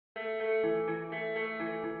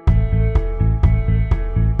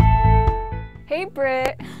Hey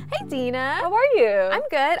Britt. Hey Dina. How are you? I'm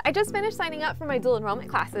good. I just finished signing up for my dual enrollment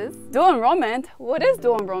classes. Dual enrollment? What is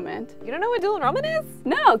dual enrollment? You don't know what dual enrollment is?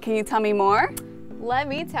 No, can you tell me more? Let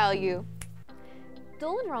me tell you.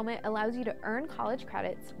 Dual enrollment allows you to earn college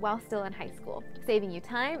credits while still in high school, saving you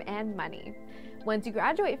time and money. Once you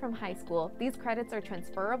graduate from high school, these credits are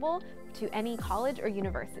transferable to any college or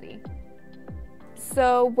university.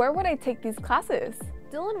 So where would I take these classes?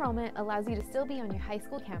 Dual enrollment allows you to still be on your high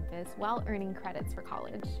school campus while earning credits for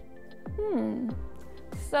college.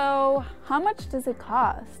 So how much does it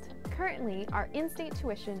cost? Currently, our in-state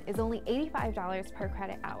tuition is only $85 per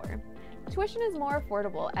credit hour. Tuition is more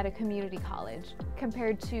affordable at a community college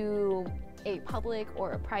compared to a public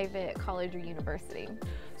or a private college or university.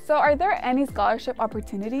 So are there any scholarship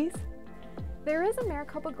opportunities? There is a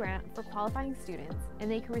Maricopa grant for qualifying students,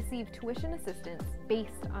 and they can receive tuition assistance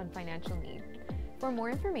based on financial need. For more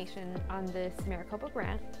information on this Maricopa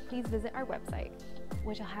grant, please visit our website,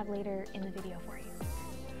 which I'll have later in the video for you.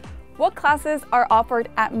 What classes are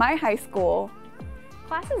offered at my high school?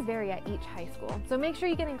 Classes vary at each high school, so make sure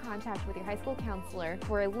you get in contact with your high school counselor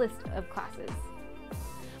for a list of classes.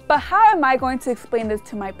 But how am I going to explain this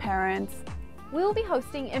to my parents? We will be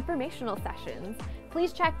hosting informational sessions.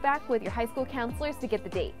 Please check back with your high school counselors to get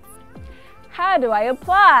the dates. How do I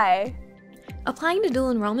apply? Applying to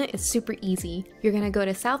dual enrollment is super easy. You're going to go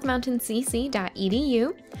to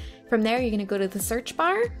southmountaincc.edu. From there, you're going to go to the search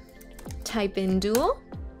bar, type in dual,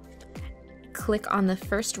 click on the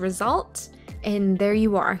first result, and there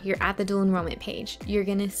you are. You're at the dual enrollment page. You're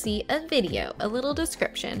going to see a video, a little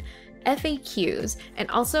description, FAQs,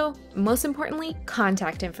 and also, most importantly,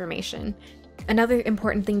 contact information. Another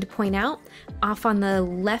important thing to point out, off on the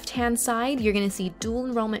left-hand side, you're going to see dual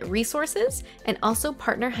enrollment resources and also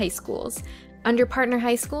partner high schools. Under partner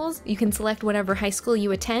high schools, you can select whatever high school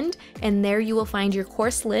you attend, and there you will find your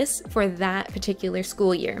course list for that particular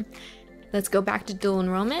school year. Let's go back to dual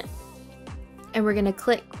enrollment, and we're going to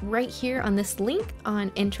click right here on this link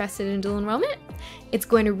on Interested in Dual Enrollment. It's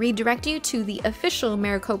going to redirect you to the official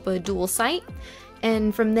Maricopa Dual site,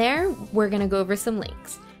 and from there, we're going to go over some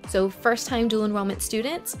links. So first-time dual enrollment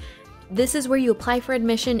students, this is where you apply for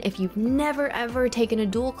admission. If you've never ever taken a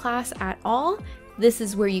dual class at all, this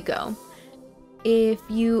is where you go. If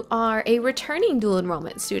you are a returning dual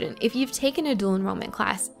enrollment student, if you've taken a dual enrollment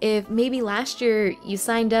class, if maybe last year you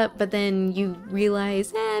signed up but then you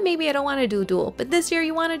realized, maybe I don't want to do dual, but this year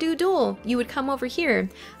you want to do dual, you would come over here.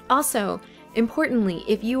 Also, importantly,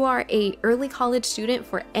 if you are an early college student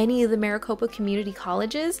for any of the Maricopa community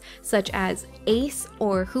colleges, such as ACE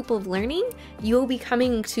or Hoop of Learning, you'll be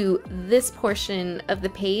coming to this portion of the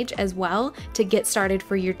page as well to get started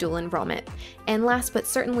for your dual enrollment. And last but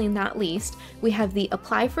certainly not least, we have the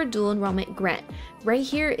Apply for Dual Enrollment Grant. Right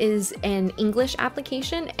here is an English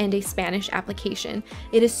application and a Spanish application.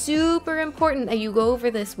 It is super important that you go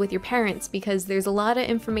over this with your parents because there's a lot of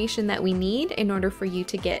information that we need in order for you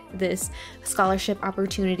to get this scholarship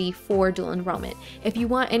opportunity for dual enrollment. If you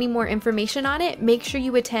want any more information on it, make sure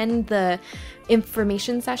you attend the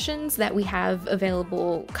information sessions that we have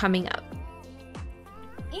available coming up.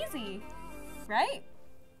 Easy, right?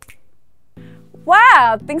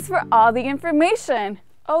 Wow, thanks for all the information.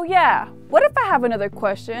 Oh yeah, what if I have another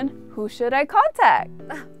question? Who should I contact?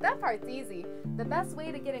 That part's easy. The best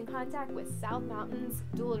way to get in contact with South Mountain's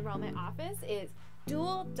dual enrollment office is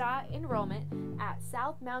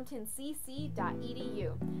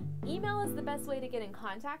dual.enrollment@southmountaincc.edu. Email is the best way to get in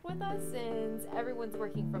contact with us since everyone's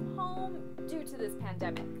working from home due to this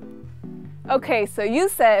pandemic. Okay, so you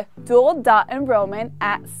said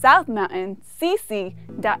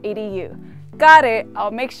dual.enrollment@southmountaincc.edu. Got it.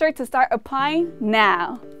 I'll make sure to start applying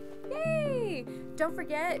now. Yay! Don't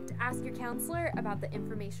forget to ask your counselor about the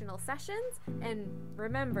informational sessions, and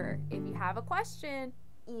remember, if you have a question,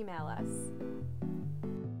 email us.